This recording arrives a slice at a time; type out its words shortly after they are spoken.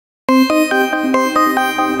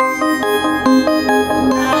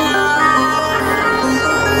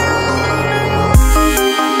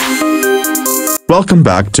Welcome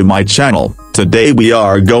back to my channel. Today we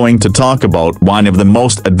are going to talk about one of the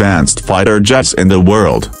most advanced fighter jets in the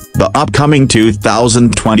world, the upcoming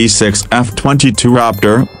 2026 F-22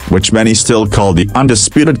 Raptor, which many still call the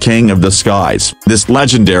undisputed king of the skies. This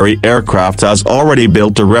legendary aircraft has already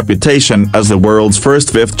built a reputation as the world's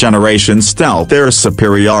first fifth-generation stealth air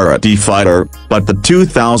superiority fighter, but the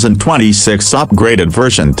 2026 upgraded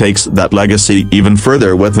version takes that legacy even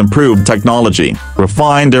further with improved technology,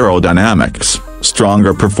 refined aerodynamics,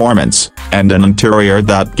 stronger performance, and an interior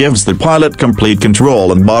that gives the pilot complete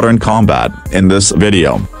control in modern combat. In this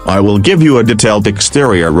video, I will give you a detailed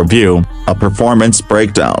exterior review, a performance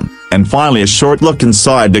breakdown, and finally a short look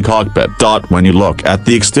inside the cockpit. When you look at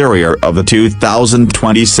the exterior of the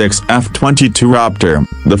 2026 F-22 Raptor,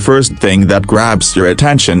 the first thing that grabs your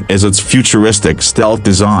attention is its futuristic stealth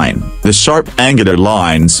design. The sharp angular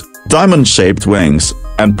lines, diamond-shaped wings,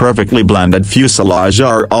 and perfectly blended fuselage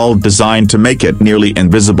are all designed to make it nearly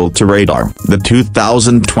invisible to radar. The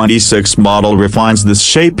 2026 model refines this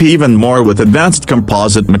shape even more with advanced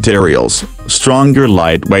composite materials, stronger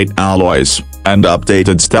lightweight alloys, and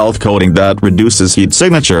updated stealth coating that reduces heat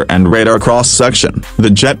signature and radar cross-section.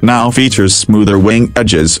 The jet now features smoother wing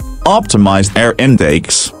edges, optimized air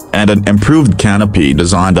intakes, and an improved canopy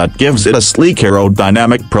design that gives it a sleek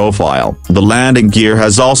aerodynamic profile. The landing gear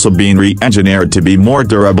has also been re-engineered to be more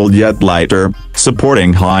durable yet lighter,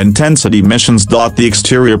 supporting high-intensity missions. The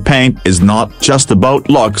exterior paint is not just about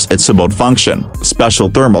looks, it's about function. Special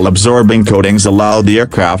thermal absorbing coatings allow the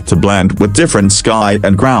aircraft to blend with different sky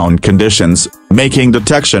and ground conditions, making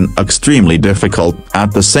detection extremely difficult.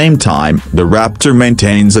 At the same time, the Raptor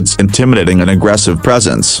maintains its intimidating and aggressive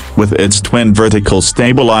presence. With its twin vertical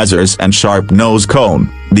stabilizers and sharp nose cone,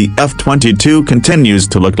 the F-22 continues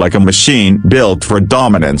to look like a machine built for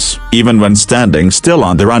dominance. Even when standing still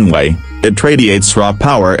on the runway, it radiates raw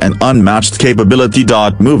power and unmatched capability.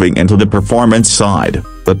 Moving into the performance side,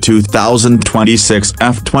 the 2026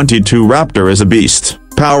 F-22 Raptor is a beast.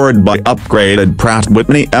 Powered by upgraded Pratt &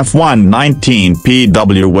 Whitney F119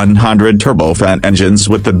 PW100 turbofan engines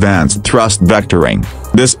with advanced thrust vectoring,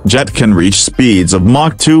 this jet can reach speeds of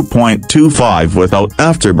Mach 2.25 without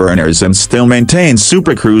afterburners and still maintain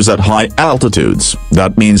supercruise at high altitudes.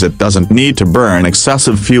 That means it doesn't need to burn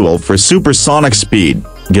excessive fuel for supersonic speed,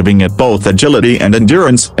 giving it both agility and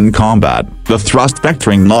endurance in combat. The thrust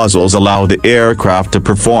vectoring nozzles allow the aircraft to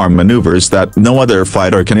perform maneuvers that no other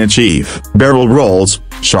fighter can achieve. Barrel rolls,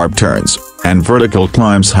 sharp turns, and vertical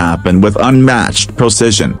climbs happen with unmatched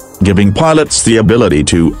precision, giving pilots the ability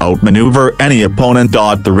to outmaneuver any opponent.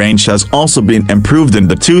 The range has also been improved in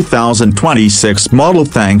the 2026 model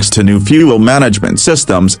thanks to new fuel management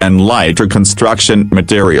systems and lighter construction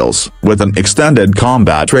materials. With an extended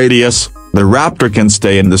combat radius, the Raptor can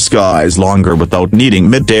stay in the skies longer without needing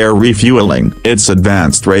mid-air refueling. Its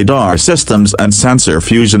advanced radar systems and sensor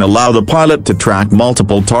fusion allow the pilot to track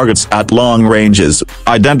multiple targets at long ranges,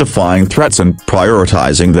 identifying threats and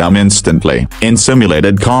prioritizing them instantly. In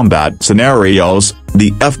simulated combat scenarios,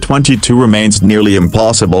 the F-22 remains nearly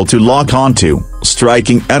impossible to lock onto,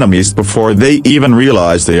 striking enemies before they even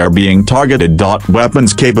realize they are being targeted.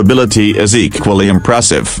 Weapons capability is equally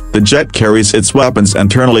impressive. The jet carries its weapons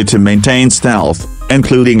internally to maintain stealth,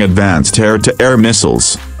 including advanced air-to-air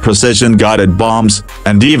missiles, precision-guided bombs,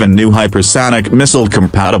 and even new hypersonic missile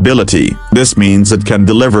compatibility. This means it can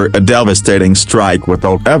deliver a devastating strike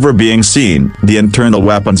without ever being seen. The internal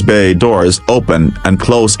weapons bay doors open and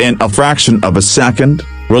close in a fraction of a second,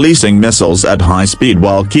 releasing missiles at high speed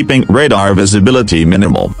while keeping radar visibility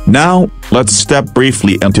minimal. Now, let's step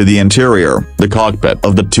briefly into the interior. The cockpit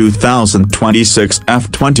of the 2026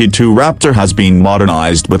 F-22 Raptor has been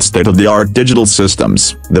modernized with state-of-the-art digital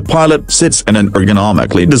systems. The pilot sits in an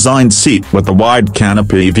ergonomically designed seat with a wide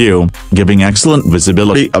canopy view, giving excellent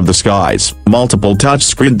visibility of the skies. Multiple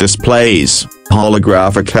touchscreen displays,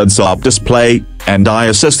 holographic heads-up display, and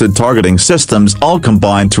eye-assisted targeting systems all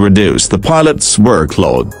combine to reduce the pilot's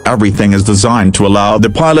workload. Everything is designed to allow the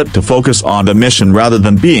pilot to focus on the mission rather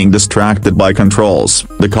than being distracted by controls.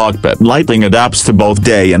 The cockpit lighting adapts to both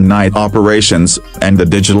day and night operations, and the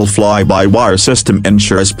digital fly-by-wire system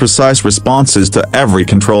ensures precise responses to every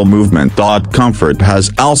control movement. Comfort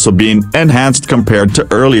has also been enhanced compared to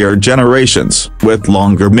earlier generations. With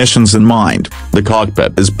longer missions in mind, the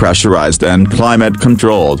cockpit is pressurized and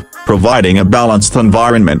climate-controlled, providing a balanced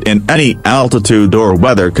environment in any altitude or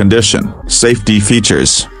weather condition. Safety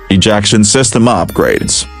features, ejection system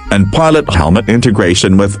upgrades, and pilot helmet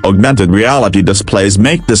integration with augmented reality displays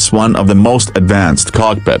make this one of the most advanced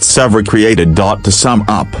cockpits ever created. To sum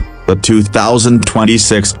up, The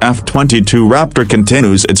 2026 F-22 Raptor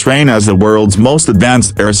continues its reign as the world's most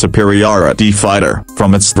advanced air superiority fighter.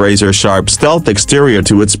 From its razor-sharp stealth exterior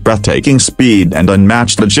to its breathtaking speed and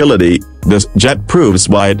unmatched agility, this jet proves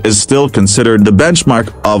why it is still considered the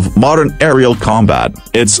benchmark of modern aerial combat.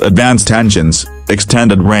 Its advanced engines,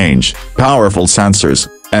 extended range, powerful sensors,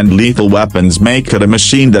 and lethal weapons make it a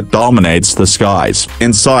machine that dominates the skies.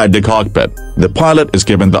 Inside the cockpit, the pilot is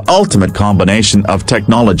given the ultimate combination of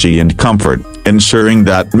technology and comfort, ensuring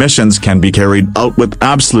that missions can be carried out with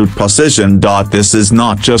absolute precision. This is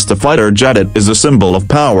not just a fighter jet, it is a symbol of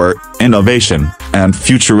power, innovation, and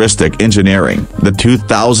futuristic engineering. The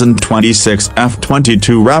 2026 F-22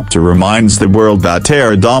 Raptor reminds the world that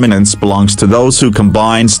air dominance belongs to those who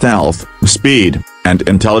combine stealth, speed, and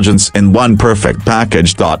intelligence in one perfect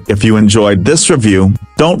package. If you enjoyed this review,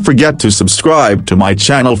 don't forget to subscribe to my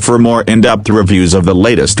channel for more in-depth reviews of the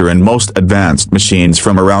latest and most advanced machines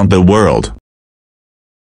from around the world.